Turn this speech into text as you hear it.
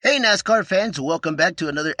Hey NASCAR fans, welcome back to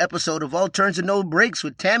another episode of All Turns and No Breaks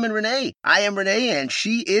with Tam and Renee. I am Renee and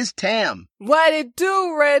she is Tam. What it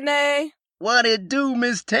do, Renee? What it do,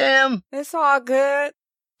 Miss Tam? It's all good.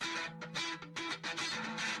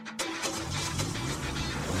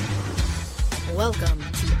 Welcome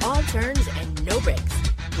to All Turns and No Breaks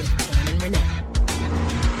with Tam and Renee.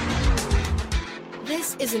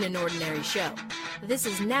 This isn't an ordinary show. This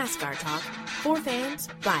is NASCAR talk for fans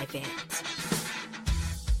by fans.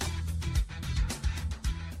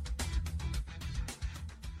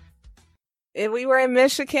 If we were in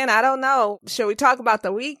Michigan, I don't know. Should we talk about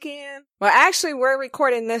the weekend? Well, actually, we're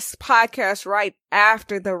recording this podcast right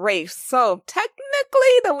after the race. So technically,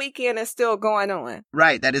 the weekend is still going on.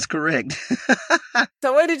 Right, that is correct.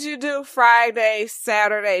 So what did you do Friday,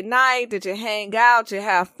 Saturday night? Did you hang out? Did you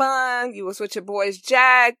have fun? You was with your boys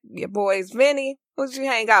Jack, your boys Vinny. Who did you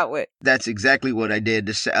hang out with? That's exactly what I did.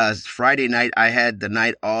 This Friday night, I had the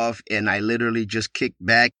night off and I literally just kicked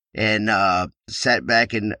back and sat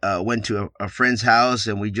back and went to a friend's house,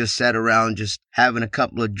 and we just sat around just having a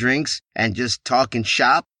couple of drinks and just talking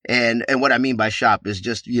shop. And what I mean by shop is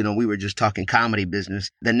just, we were just talking comedy business.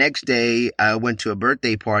 The next day, I went to a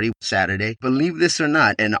birthday party Saturday. Believe this or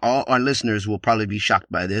not, and all our listeners will probably be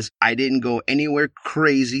shocked by this, I didn't go anywhere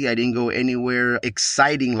crazy. I didn't go anywhere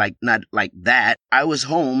exciting, not like that. I was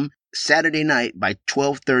home Saturday night by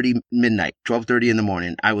 12:30 in the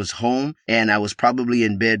morning. I was home and I was probably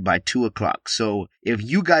in bed by 2:00. So if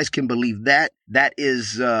you guys can believe that, that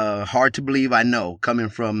is hard to believe, I know, coming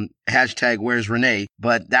from #Where's Renee,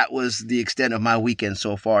 but that was the extent of my weekend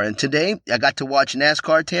so far. And today I got to watch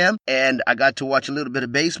NASCAR, Tam, and I got to watch a little bit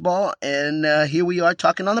of baseball, and here we are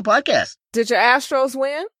talking on the podcast. Did your Astros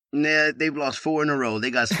win? Nah, they've lost 4 in a row.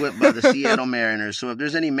 They got swept by the Seattle Mariners. So if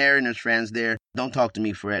there's any Mariners fans there, don't talk to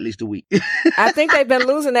me for at least a week. I think they've been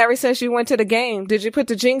losing ever since you went to the game. Did you put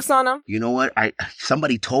the jinx on them? You know what?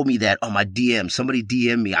 Somebody told me that on my DM. Somebody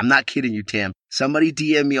DM'd me. I'm not kidding you, Tam. Somebody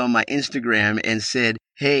DM'd me on my Instagram and said,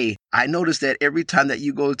 hey, I noticed that every time that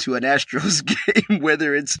you go to an Astros game,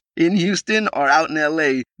 whether it's in Houston or out in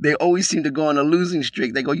LA, they always seem to go on a losing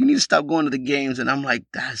streak. They go, you need to stop going to the games. And I'm like,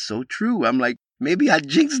 that's so true. I'm like, maybe I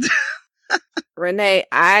jinxed it. Renee,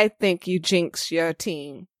 I think you jinxed your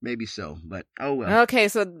team. Maybe so, but oh well. Okay,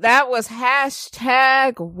 so that was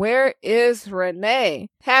 #Where is Renee?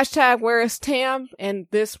 #Where is Tam? And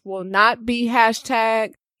this will not be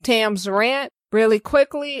 #Tam's rant. Really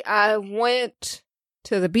quickly, I went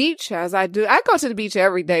to the beach, as I do. I go to the beach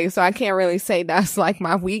every day, so I can't really say that's like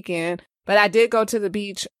my weekend. But I did go to the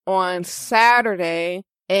beach on Saturday.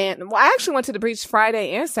 And I actually went to the beach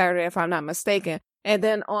Friday and Saturday, if I'm not mistaken. And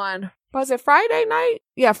then was it Friday night?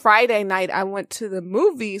 Yeah, Friday night, I went to the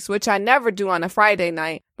movies, which I never do on a Friday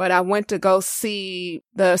night. But I went to go see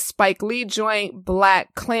the Spike Lee joint,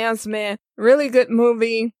 BlacKkKlansman. Really good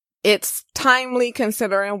movie. It's timely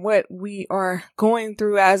considering what we are going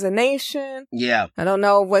through as a nation. Yeah. I don't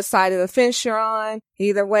know what side of the fence you're on.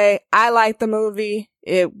 Either way, I like the movie.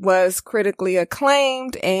 It was critically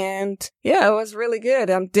acclaimed, and yeah, it was really good.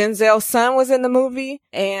 Denzel's son was in the movie,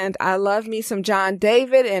 and I love me some John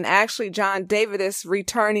David, and actually John David is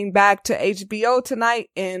returning back to HBO tonight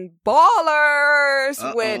in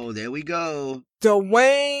Ballers with there we go.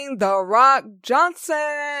 Dwayne "The Rock"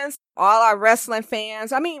 Johnson. All our wrestling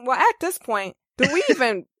fans. I mean, well, at this point, do we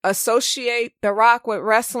even associate The Rock with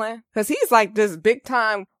wrestling? Because he's like this big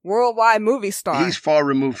time worldwide movie star. He's far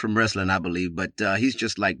removed from wrestling, I believe, but he's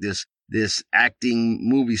just like this acting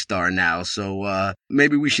movie star now. So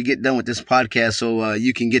maybe we should get done with this podcast so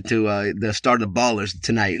you can get to the start of Ballers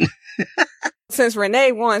tonight. Since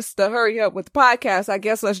Renee wants to hurry up with the podcast, I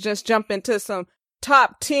guess let's just jump into some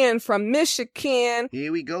Top 10 from Michigan.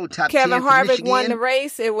 Here we go. Top 10 Kevin from Harvick Michigan. won the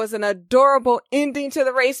race. It was an adorable ending to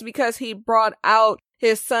the race because he brought out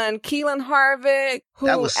his son, Keelan Harvick,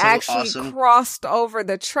 who actually crossed over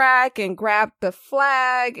the track and grabbed the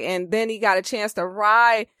flag. And then he got a chance to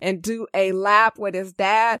ride and do a lap with his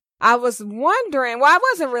dad. I was wondering, well, I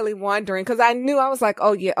wasn't really wondering because I knew, I was like,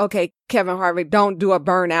 oh yeah, okay, Kevin Harvick, don't do a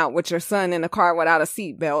burnout with your son in the car without a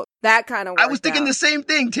seatbelt. That kind of worked I was thinking the same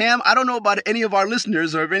thing, Tam. I don't know about any of our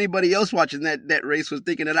listeners or if anybody else watching that race was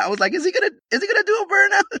thinking it. I was like, is he gonna do a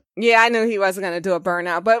burnout? Yeah, I knew he wasn't gonna do a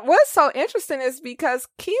burnout. But what's so interesting is because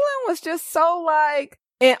Keelan was just so like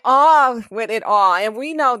in awe with it all. And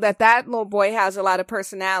we know that little boy has a lot of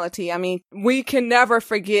personality. I mean, we can never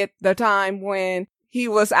forget the time when he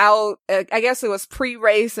was out, I guess it was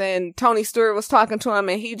pre-race, and Tony Stewart was talking to him,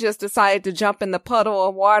 and he just decided to jump in the puddle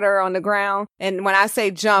of water on the ground. And when I say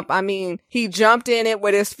jump, I mean he jumped in it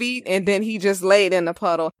with his feet, and then he just laid in the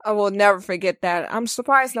puddle. I will never forget that. I'm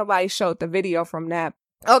surprised nobody showed the video from that.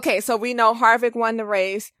 Okay, so we know Harvick won the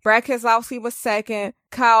race. Brad Keselowski was second.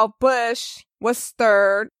 Kyle Busch was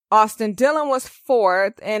third. Austin Dillon was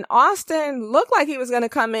fourth. And Austin looked like he was going to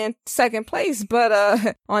come in second place.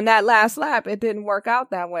 But on that last lap, it didn't work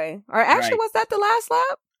out that way. Or actually, was that the last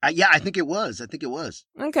lap? Yeah, I think it was.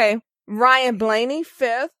 Okay. Ryan Blaney,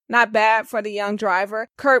 fifth. Not bad for the young driver.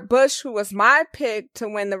 Kurt Busch, who was my pick to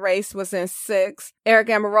win the race, was in sixth. Eric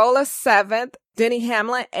Almirola, seventh. Denny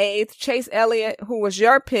Hamlin, eighth. Chase Elliott, who was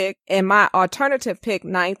your pick, and my alternative pick,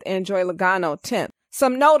 ninth. And Joey Logano, 10th.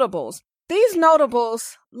 Some notables. These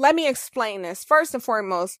notables, let me explain this. First and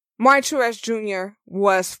foremost, Martin Truex Jr.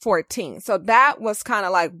 was 14th. So that was kind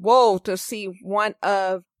of like, whoa, to see one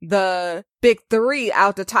of the big three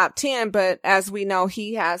out the top 10. But as we know,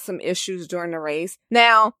 he had some issues during the race.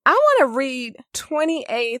 Now, I want to read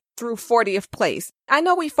 28th through 40th place. I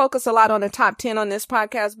know we focus a lot on the top 10 on this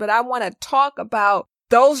podcast, but I want to talk about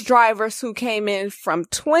those drivers who came in from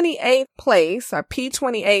 28th place, or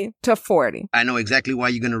P28, to 40. I know exactly why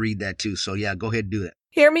you're going to read that too. So yeah, go ahead and do that.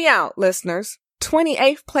 Hear me out, listeners.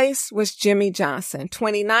 28th place was Jimmy Johnson.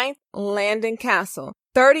 29th, Landon Castle.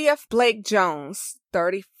 30th, Blake Jones.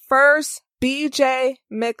 31st, BJ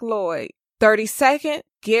McLeod. 32nd,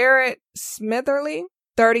 Garrett Smitherly.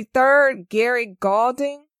 33rd, Gary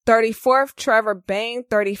Gaulding. 34th, Trevor Bayne.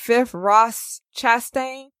 35th, Ross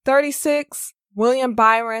Chastain. 36th, William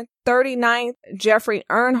Byron. 39th, Jeffrey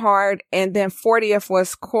Earnhardt. And then 40th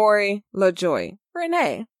was Corey LaJoie.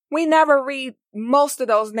 Renee, we never read most of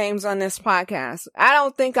those names on this podcast. I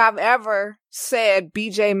don't think I've ever said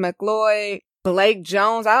BJ McLeod, Blake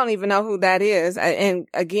Jones. I don't even know who that is. And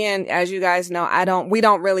again, as you guys know, we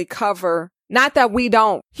don't really cover, not that we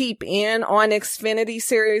don't keep in on Xfinity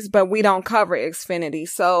series, but we don't cover Xfinity.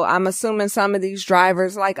 So I'm assuming some of these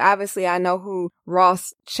drivers, like obviously I know who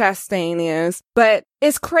Ross Chastain is, but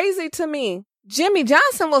it's crazy to me. Jimmy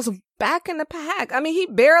Johnson was back in the pack. I mean, he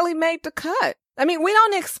barely made the cut. I mean, we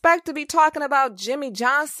don't expect to be talking about Jimmy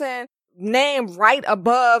Johnson named right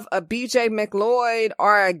above a BJ McLeod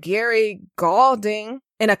or a Gary Gaulding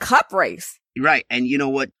in a cup race. Right. And you know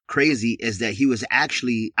what crazy is that he was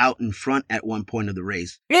actually out in front at one point of the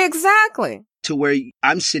race. Exactly. To where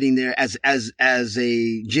I'm sitting there as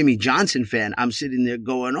a Jimmy Johnson fan, I'm sitting there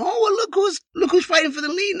going, oh, well, look who's fighting for the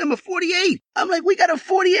lead, number 48. I'm like, we got a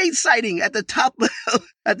 48 sighting at the top of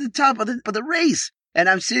the race. And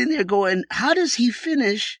I'm sitting there going, how does he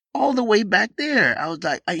finish all the way back there? I was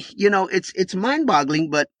like, it's mind boggling,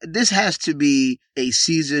 but this has to be a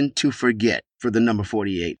season to forget for the number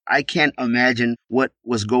 48. I can't imagine what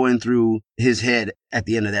was going through his head at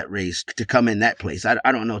the end of that race to come in that place. I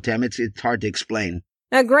don't know, Tam. It's hard to explain.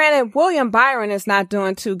 Now, granted, William Byron is not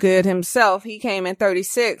doing too good himself. He came in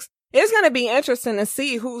 36. It's going to be interesting to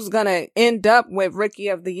see who's going to end up with Rookie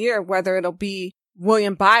of the Year, whether it'll be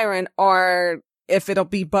William Byron or if it'll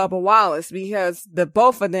be Bubba Wallace, because the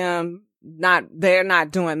both of them they're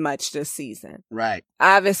not doing much this season. Right.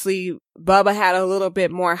 Obviously, Bubba had a little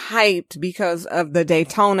bit more hyped because of the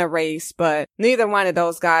Daytona race, but neither one of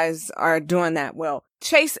those guys are doing that well.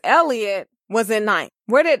 Chase Elliott was in ninth.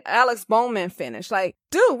 Where did Alex Bowman finish? Like,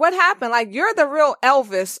 dude, what happened? Like, you're the real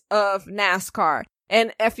Elvis of NASCAR.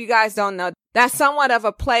 And if you guys don't know, that's somewhat of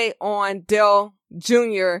a play on Dale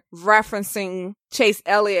Jr. referencing Chase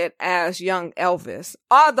Elliott as young Elvis.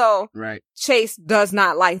 Although right. Chase does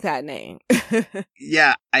not like that name.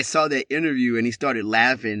 Yeah, I saw that interview and he started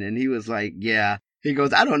laughing and he was like, yeah. He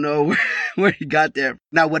goes, I don't know where he got there.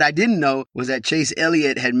 Now, what I didn't know was that Chase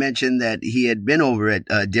Elliott had mentioned that he had been over at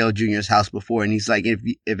Dale Jr.'s house before. And he's like,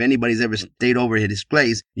 if anybody's ever stayed over at his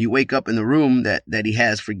place, you wake up in the room that he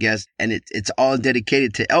has for guests and it's all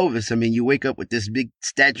dedicated to Elvis. I mean, you wake up with this big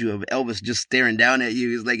statue of Elvis just staring down at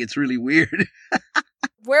you. It's like, it's really weird.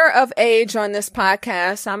 We're of age on this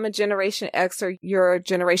podcast. I'm a Generation Xer. You're a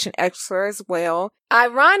Generation Xer as well.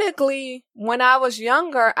 Ironically, when I was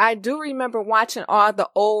younger, I do remember watching all the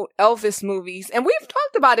old Elvis movies. And we've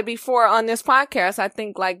talked about it before on this podcast. I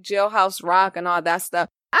think like Jailhouse Rock and all that stuff.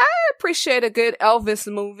 I appreciate a good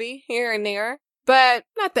Elvis movie here and there, but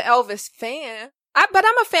not the Elvis fan. But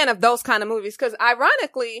I'm a fan of those kind of movies because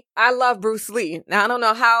ironically, I love Bruce Lee. Now, I don't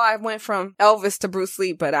know how I went from Elvis to Bruce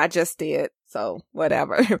Lee, but I just did. So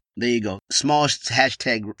whatever. There you go. Small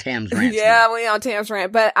hashtag Tam's Rant. Yeah, we on Tam's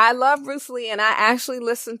Rant. But I love Bruce Lee and I actually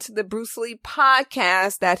listen to the Bruce Lee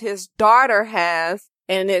podcast that his daughter has.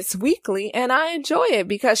 And it's weekly and I enjoy it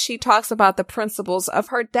because she talks about the principles of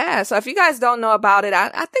her dad. So if you guys don't know about it,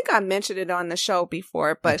 I think I mentioned it on the show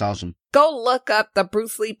before, but that's awesome. Go look up the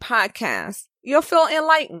Bruce Lee podcast. You'll feel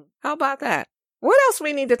enlightened. How about that? What else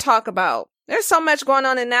we need to talk about? There's so much going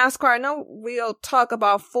on in NASCAR. I know we'll talk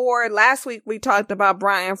about Ford. Last week we talked about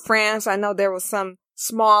Brian France. I know there was some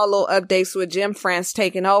small little updates with Jim France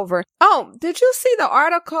taking over. Oh, did you see the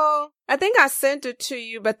article? I think I sent it to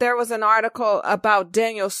you, but there was an article about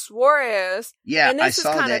Daniel Suarez. Yeah, and this I is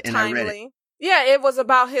saw kinda that and I read it. Yeah, it was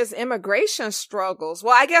about his immigration struggles.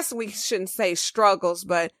 Well, I guess we shouldn't say struggles,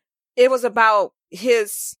 but it was about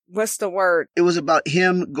his, what's the word? It was about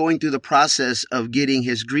him going through the process of getting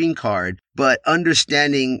his green card, but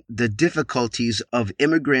understanding the difficulties of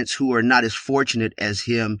immigrants who are not as fortunate as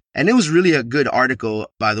him. And it was really a good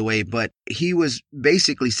article, by the way, but he was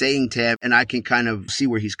basically saying, Tab, and I can kind of see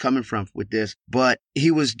where he's coming from with this, but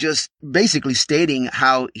he was just basically stating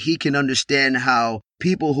how he can understand how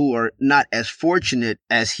people who are not as fortunate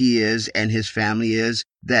as he is and his family is,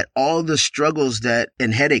 that all the struggles that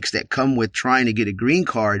and headaches that come with trying to get a green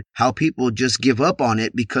card, how people just give up on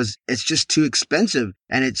it because it's just too expensive.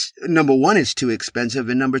 And it's, number one, it's too expensive.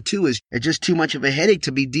 And number two is it's just too much of a headache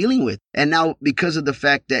to be dealing with. And now because of the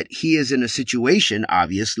fact that he is in a situation,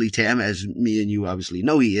 obviously, Tam, as me and you obviously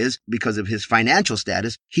know he is, because of his financial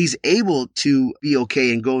status, he's able to be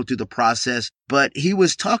okay and go through the process. But he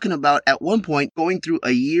was talking about at one point going through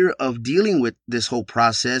a year of dealing with this whole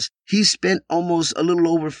process. He spent almost a little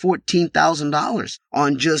over $14,000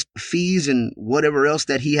 on just fees and whatever else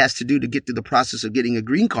that he has to do to get through the process of getting a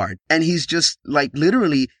green card. And he's just like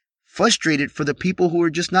literally frustrated for the people who are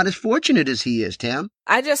just not as fortunate as he is, Tam.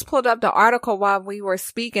 I just pulled up the article while we were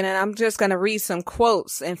speaking, and I'm just going to read some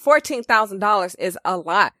quotes. And $14,000 is a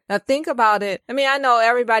lot. Now think about it. I mean, I know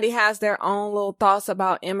everybody has their own little thoughts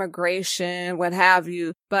about immigration, what have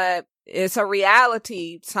you, but it's a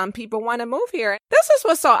reality. Some people want to move here. This is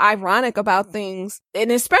what's so ironic about things,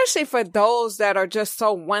 and especially for those that are just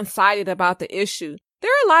so one-sided about the issue. There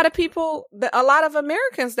are a lot of people, a lot of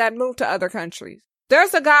Americans that move to other countries.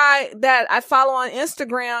 There's a guy that I follow on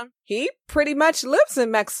Instagram. He pretty much lives in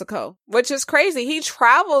Mexico, which is crazy. He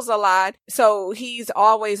travels a lot, so he's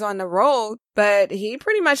always on the road, but he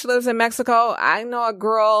pretty much lives in Mexico. I know a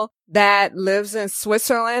girl that lives in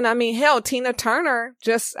Switzerland. I mean, hell, Tina Turner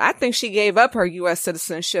I think she gave up her U.S.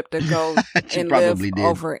 citizenship to go and live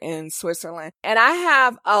over in Switzerland. And I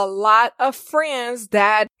have a lot of friends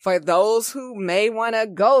that, for those who may want to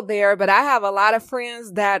go there, but I have a lot of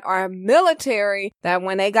friends that are military, that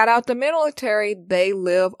when they got out the military, they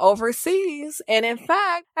live overseas. And in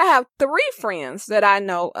fact, I have 3 friends that I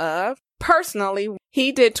know of. Personally,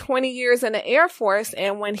 he did 20 years in the Air Force,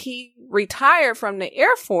 and when he retired from the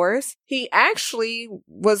Air Force, he actually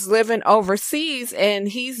was living overseas, and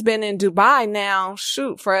he's been in Dubai now,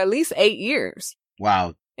 for at least 8 years.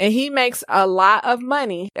 Wow. And he makes a lot of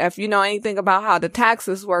money. If you know anything about how the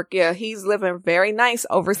taxes work, yeah, he's living very nice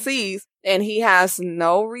overseas, and he has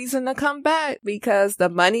no reason to come back because the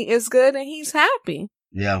money is good and he's happy.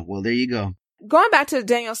 Yeah, well, there you go. Going back to the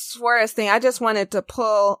Daniel Suarez thing, I just wanted to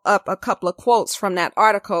pull up a couple of quotes from that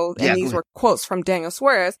article, and these were quotes from Daniel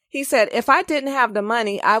Suarez. He said, "If I didn't have the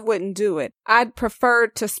money, I wouldn't do it. I'd prefer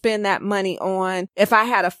to spend that money on if I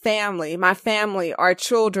had a family, my family or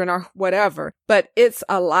children or whatever, but it's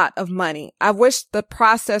a lot of money. I wish the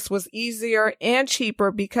process was easier and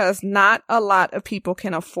cheaper because not a lot of people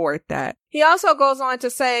can afford that." He also goes on to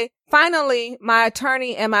say, "Finally, my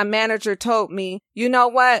attorney and my manager told me, you know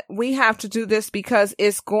what? We have to do this because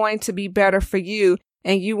it's going to be better for you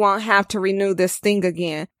and you won't have to renew this thing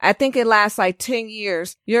again. I think it lasts like 10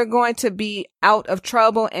 years. You're going to be out of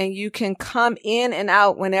trouble and you can come in and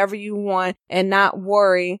out whenever you want and not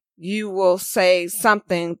worry. You will say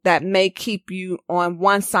something that may keep you on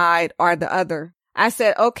one side or the other." I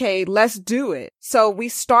said, okay, let's do it. So we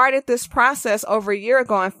started this process over a year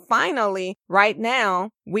ago, and finally, right now,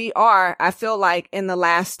 we are, I feel like, in the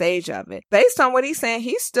last stage of it. Based on what he's saying,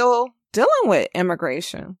 he's still dealing with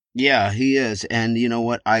immigration. Yeah, he is. And you know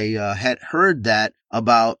what? I had heard that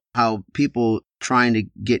about how people trying to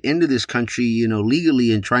get into this country, you know,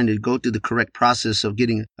 legally and trying to go through the correct process of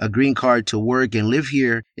getting a green card to work and live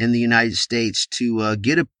here in the United States to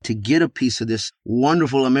get a piece of this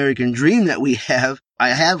wonderful American dream that we have. I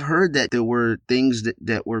have heard that there were things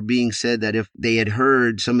that were being said that if they had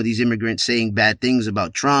heard some of these immigrants saying bad things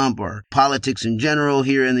about Trump or politics in general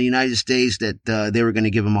here in the United States, that they were going to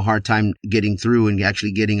give them a hard time getting through and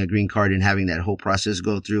actually getting a green card and having that whole process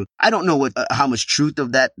go through. I don't know how much truth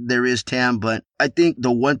of that there is, Tam, but I think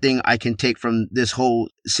the one thing I can take from this whole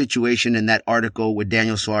situation in that article with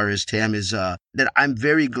Daniel Suarez, Tam, is that I'm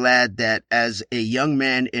very glad that as a young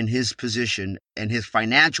man in his position and his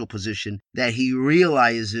financial position, that he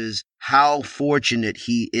realizes how fortunate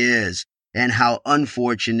he is and how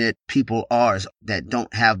unfortunate people are that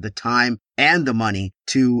don't have the time and the money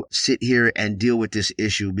to sit here and deal with this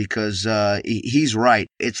issue, because he's right.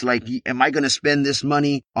 It's like, am I going to spend this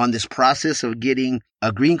money on this process of getting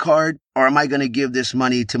a green card, or am I going to give this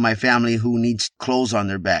money to my family who needs clothes on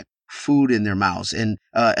their back, food in their mouths, and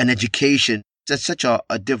an education? That's such a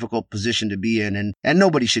difficult position to be in, and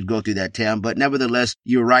nobody should go through that, Tam. But nevertheless,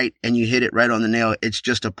 you're right, and you hit it right on the nail. It's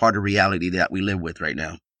just a part of reality that we live with right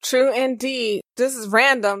now. True indeed. This is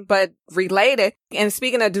random, but related. And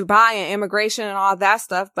speaking of Dubai and immigration and all that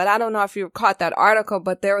stuff, but I don't know if you caught that article,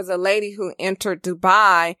 but there was a lady who entered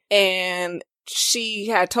Dubai and she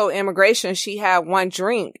had told immigration she had one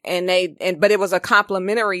drink but it was a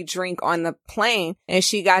complimentary drink on the plane, and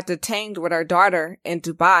she got detained with her daughter in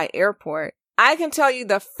Dubai airport. I can tell you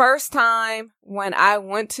the first time when I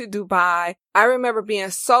went to Dubai, I remember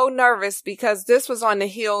being so nervous because this was on the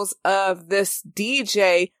heels of this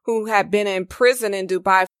DJ who had been in prison in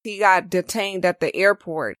Dubai. He got detained at the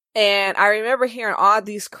airport. And I remember hearing all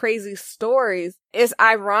these crazy stories. It's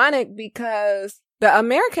ironic because the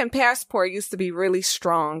American passport used to be really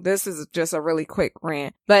strong. This is just a really quick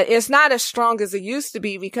rant, but it's not as strong as it used to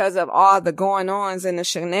be because of all the going-ons and the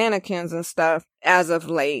shenanigans and stuff as of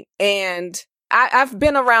late. And I've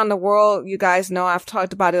been around the world. You guys know I've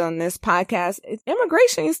talked about it on this podcast.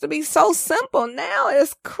 Immigration used to be so simple. Now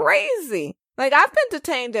it's crazy. Like, I've been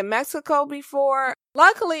detained in Mexico before.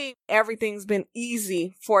 Luckily, everything's been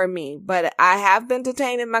easy for me, but I have been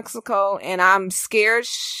detained in Mexico, and I'm scared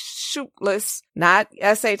shootless, not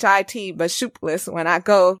S-H-I-T, but shootless when I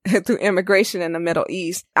go through immigration in the Middle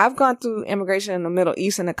East. I've gone through immigration in the Middle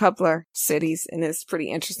East in a couple of cities, and it's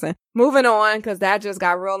pretty interesting. Moving on, because that just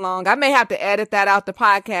got real long. I may have to edit that out the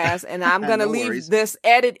podcast, and I'm going to leave this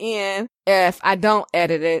edit in if I don't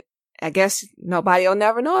edit it. I guess nobody will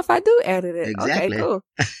never know if I do edit it. Exactly. Okay, cool.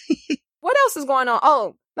 What else is going on?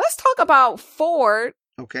 Oh, let's talk about Ford.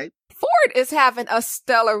 Okay. Ford is having a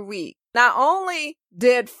stellar week. Not only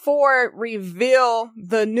did Ford reveal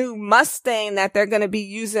the new Mustang that they're going to be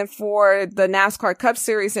using for the NASCAR Cup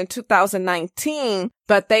Series in 2019,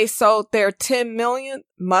 but they sold their 10 millionth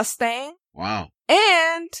Mustang. Wow.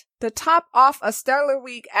 And to top off a stellar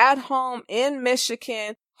week at home in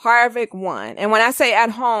Michigan, Harvick won. And when I say at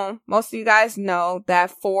home, most of you guys know that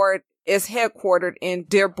Ford is headquartered in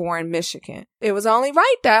Dearborn, Michigan. It was only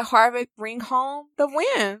right that Harvick bring home the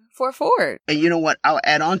win for Ford. And you know what? I'll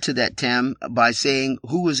add on to that, Tam, by saying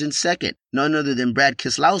who was in second. None other than Brad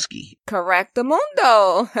Keselowski.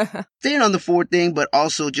 Correctamundo. Staying on the Ford thing, but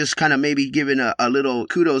also just kind of maybe giving a little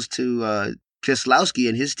kudos to Keselowski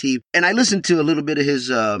and his team. And I listened to a little bit of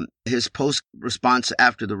his post response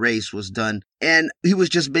after the race was done. And he was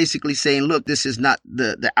just basically saying, look, this is not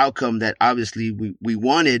the outcome that obviously we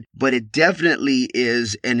wanted, but it definitely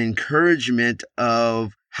is an encouragement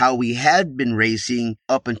of how we had been racing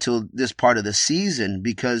up until this part of the season.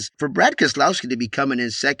 Because for Brad Keselowski to be coming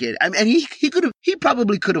in second, I mean, he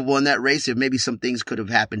probably could have won that race if maybe some things could have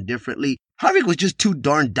happened differently. Harvick was just too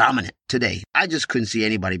darn dominant today. I just couldn't see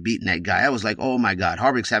anybody beating that guy. I was like, oh my God,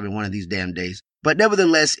 Harvick's having one of these damn days. But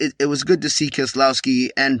nevertheless, it was good to see Keselowski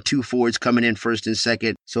and two Fords coming in first and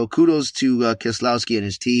second. So kudos to Keselowski and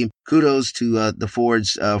his team. Kudos to the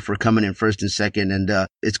Fords for coming in first and second. And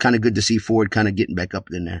it's kind of good to see Ford kind of getting back up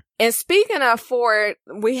in there. And speaking of Ford,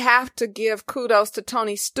 we have to give kudos to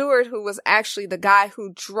Tony Stewart, who was actually the guy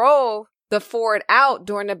who drove the Ford out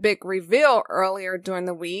during the big reveal earlier during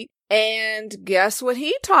the week. And guess what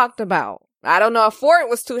he talked about? I don't know if Ford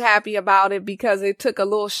was too happy about it because it took a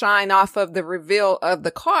little shine off of the reveal of the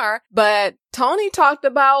car, but Tony talked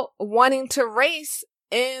about wanting to race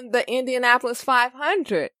in the Indianapolis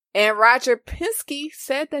 500. And Roger Penske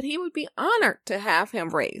said that he would be honored to have him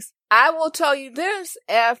race. I will tell you this,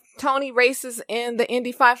 if Tony races in the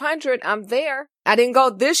Indy 500, I'm there. I didn't go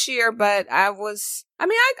this year, but I guess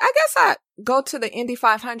I go to the Indy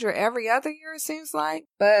 500 every other year, it seems like.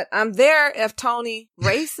 But I'm there if Tony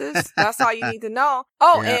races. That's all you need to know.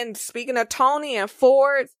 Oh, yeah. And speaking of Tony and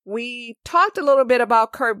Ford, we talked a little bit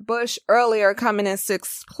about Kurt Busch earlier coming in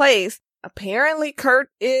 6th place. Apparently, Kurt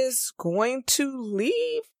is going to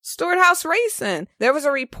leave Stewart-Haas Racing. There was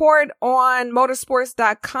a report on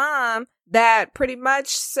motorsports.com that pretty much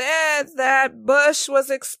said that Busch was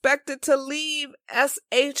expected to leave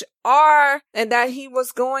SHR and that he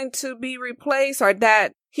was going to be replaced, or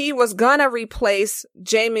that he was gonna replace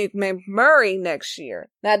Jamie McMurray next year.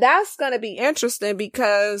 Now that's gonna be interesting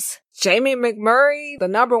because Jamie McMurray, the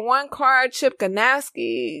number 1 car, Chip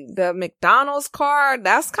Ganassi, the McDonald's car,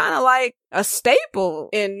 that's kind of like a staple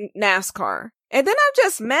in NASCAR. And then I'm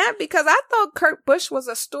just mad because I thought Kurt Busch was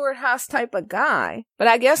a Stewart Haas type of guy. But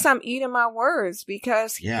I guess I'm eating my words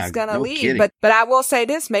because he's going to leave. Kidding. But I will say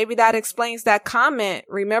this, maybe that explains that comment.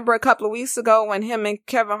 Remember a couple of weeks ago when him and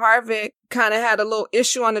Kevin Harvick kind of had a little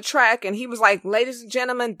issue on the track and he was like, ladies and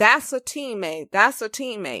gentlemen, that's a teammate. That's a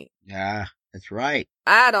teammate. Yeah, that's right.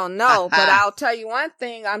 I don't know, but I'll tell you one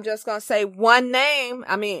thing. I'm just going to say one name.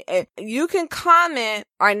 I mean, you can comment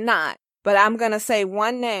or not, but I'm going to say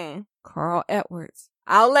one name. Carl Edwards.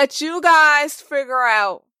 I'll let you guys figure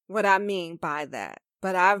out what I mean by that.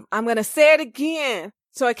 But I'm going to say it again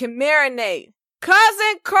so it can marinate.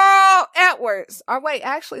 Cousin Carl Edwards. Or wait,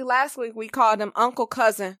 actually last week we called him Uncle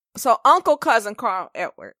Cousin. So Uncle Cousin Carl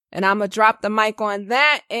Edwards. And I'm going to drop the mic on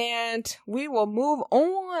that and we will move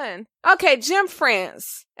on. Okay, Jim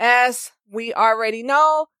France. As we already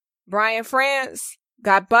know, Brian France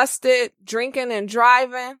got busted drinking and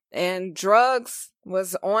driving and drugs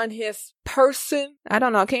was on his person. I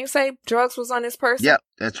don't know. Can you say drugs was on his person? Yep,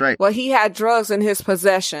 that's right. Well, he had drugs in his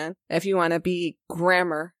possession, if you want to be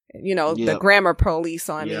grammar, the grammar police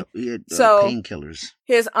on me. He had so painkillers.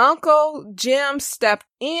 His uncle, Jim, stepped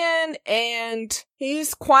in and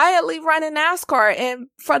he's quietly running NASCAR. And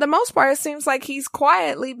for the most part, it seems like he's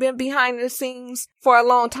quietly been behind the scenes for a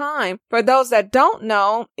long time. For those that don't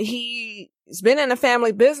know, he's been in the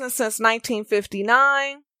family business since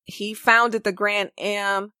 1959. He founded the Grand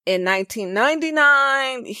Am in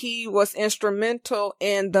 1999. He was instrumental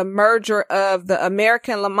in the merger of the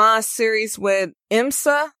American Le Mans Series with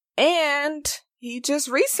IMSA. And he just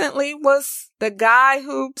recently was the guy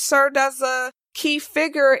who served as a key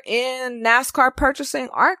figure in NASCAR purchasing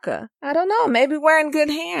ARCA. I don't know. Maybe we're in good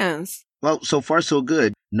hands. Well, so far so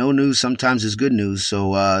good. No news sometimes is good news.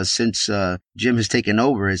 So since Jim has taken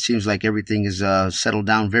over, it seems like everything is settled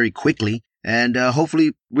down very quickly. And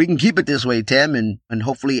hopefully we can keep it this way, Tam, and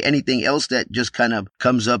hopefully anything else that just kind of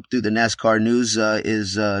comes up through the NASCAR news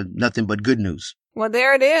is nothing but good news. Well,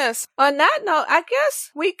 there it is. On that note, I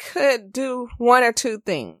guess we could do one or two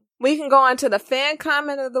things. We can go on to the fan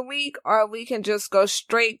comment of the week, or we can just go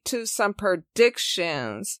straight to some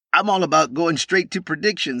predictions. I'm all about going straight to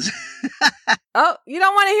predictions. Oh, you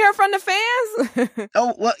don't want to hear from the fans?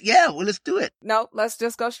 Oh, well, yeah, well, let's do it. No, let's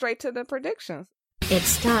just go straight to the predictions.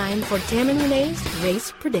 It's time for Tam and Renee's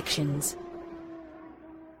race predictions.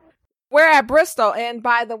 We're at Bristol, and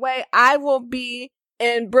by the way, I will be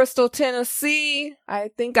in Bristol, Tennessee.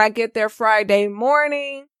 I think I get there Friday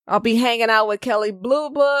morning. I'll be hanging out with Kelly Blue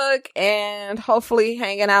Book and hopefully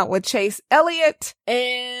hanging out with Chase Elliott,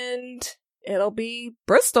 and it'll be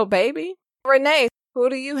Bristol, baby. Renee, who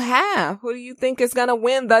do you have? Who do you think is going to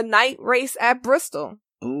win the night race at Bristol?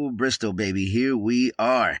 Oh, Bristol, baby, here we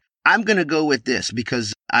are. I'm going to go with this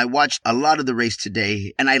because I watched a lot of the race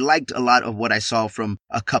today and I liked a lot of what I saw from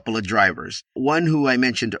a couple of drivers. One who I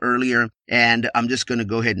mentioned earlier, and I'm just going to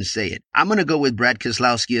go ahead and say it. I'm going to go with Brad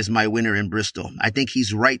Keselowski as my winner in Bristol. I think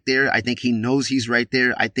he's right there. I think he knows he's right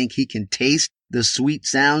there. I think he can taste the sweet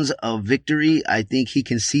sounds of victory. I think he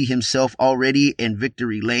can see himself already in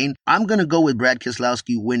victory lane. I'm going to go with Brad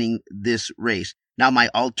Keselowski winning this race. Now, my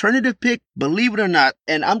alternative pick, believe it or not,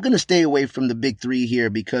 and I'm going to stay away from the big three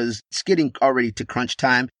here because it's getting already to crunch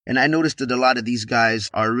time. And I noticed that a lot of these guys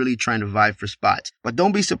are really trying to vie for spots. But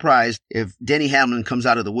don't be surprised if Denny Hamlin comes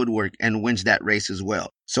out of the woodwork and wins that race as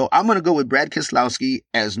well. So I'm going to go with Brad Keselowski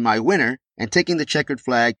as my winner and taking the checkered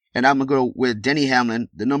flag. And I'm going to go with Denny Hamlin,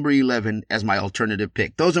 the number 11, as my alternative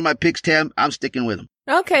pick. Those are my picks, Tam. I'm sticking with them.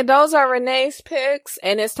 Okay, those are Renee's picks,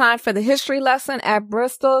 and it's time for the history lesson at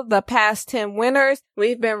Bristol, the past 10 winners.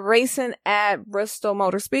 We've been racing at Bristol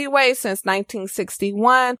Motor Speedway since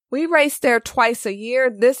 1961. We race there twice a year.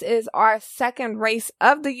 This is our second race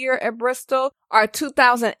of the year at Bristol. Our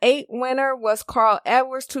 2008 winner was Carl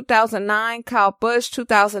Edwards, 2009, Kyle Busch,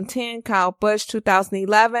 2010, Kyle Busch,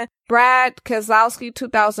 2011, Brad Keselowski,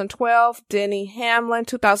 2012, Denny Hamlin,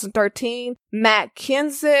 2013, Matt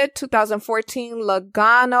Kenseth, 2014,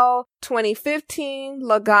 Logano, 2015,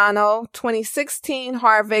 Logano, 2016,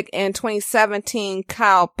 Harvick, and 2017,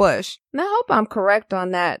 Kyle Busch. And I hope I'm correct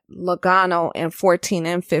on that, Logano in 14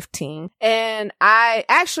 and 15. And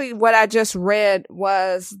what I just read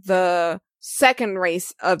was the second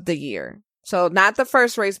race of the year. So not the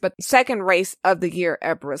first race, but the second race of the year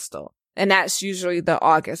at Bristol. And that's usually the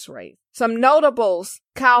August race. Some notables.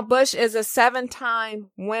 Kyle Busch is a 7-time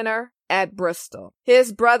winner at Bristol.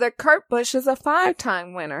 His brother Kurt Busch is a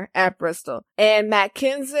 5-time winner at Bristol. And Matt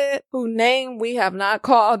Kenseth, whose name we have not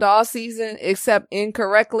called all season except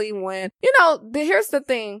incorrectly when, here's the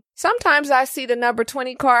thing. Sometimes I see the number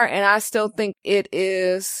 20 car and I still think it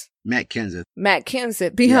is Matt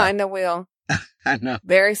Kenseth behind the wheel. I know.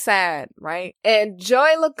 Very sad, right? And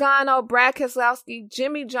Joey Logano, Brad Keselowski,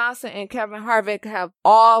 Jimmy Johnson, and Kevin Harvick have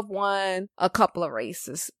all won a couple of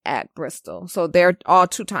races at Bristol. So they're all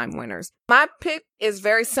two-time winners. My pick is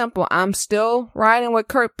very simple. I'm still riding with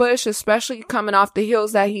Kurt Busch, especially coming off the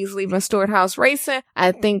heels that he's leaving Stewart-Haas Racing.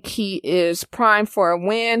 I think he is primed for a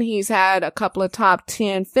win. He's had a couple of top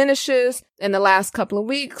 10 finishes in the last couple of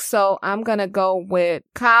weeks. So I'm going to go with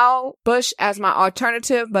Kyle Busch as my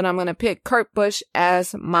alternative, but I'm going to pick Kurt Busch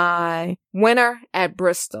as my winner at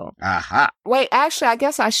Bristol. Aha. Wait, actually, I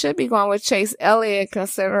guess I should be going with Chase Elliott,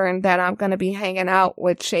 considering that I'm going to be hanging out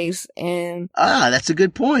with Chase and that's a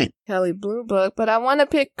good point. Kelly Blue Book, but I want to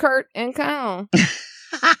pick Kurt and Kyle.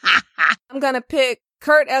 I'm going to pick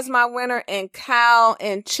Kurt as my winner and Kyle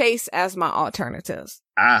and Chase as my alternatives.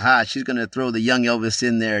 Aha, she's going to throw the young Elvis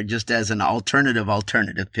in there just as an alternative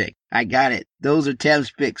pick. I got it. Those are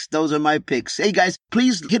Tam's picks. Those are my picks. Hey guys,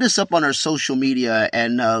 please hit us up on our social media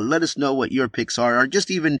and let us know what your picks are, or just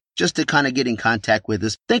to kind of get in contact with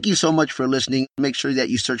us. Thank you so much for listening. Make sure that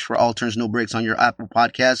you search for All Turns No Breaks on your Apple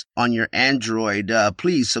Podcast, on your Android.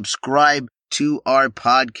 Please subscribe to our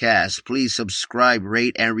podcast. Please subscribe,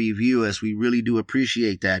 rate, and review us. We really do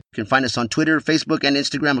appreciate that. You can find us on Twitter, Facebook, and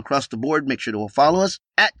Instagram across the board. Make sure to follow us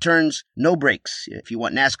at Turns No Breaks. If you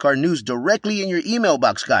want NASCAR news directly in your email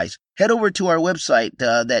box, guys, head over to our website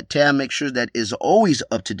that Tam makes sure that is always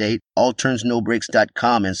up to date,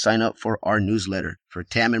 allturnsnobreaks.com, and sign up for our newsletter. For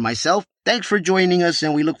Tam and myself, thanks for joining us,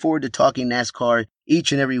 and we look forward to talking NASCAR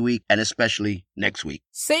each and every week, and especially next week.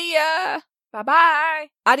 See ya! Bye-bye.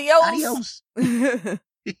 Adios. Adios.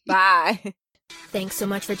 Bye. Thanks so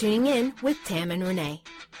much for tuning in with Tam and Renee.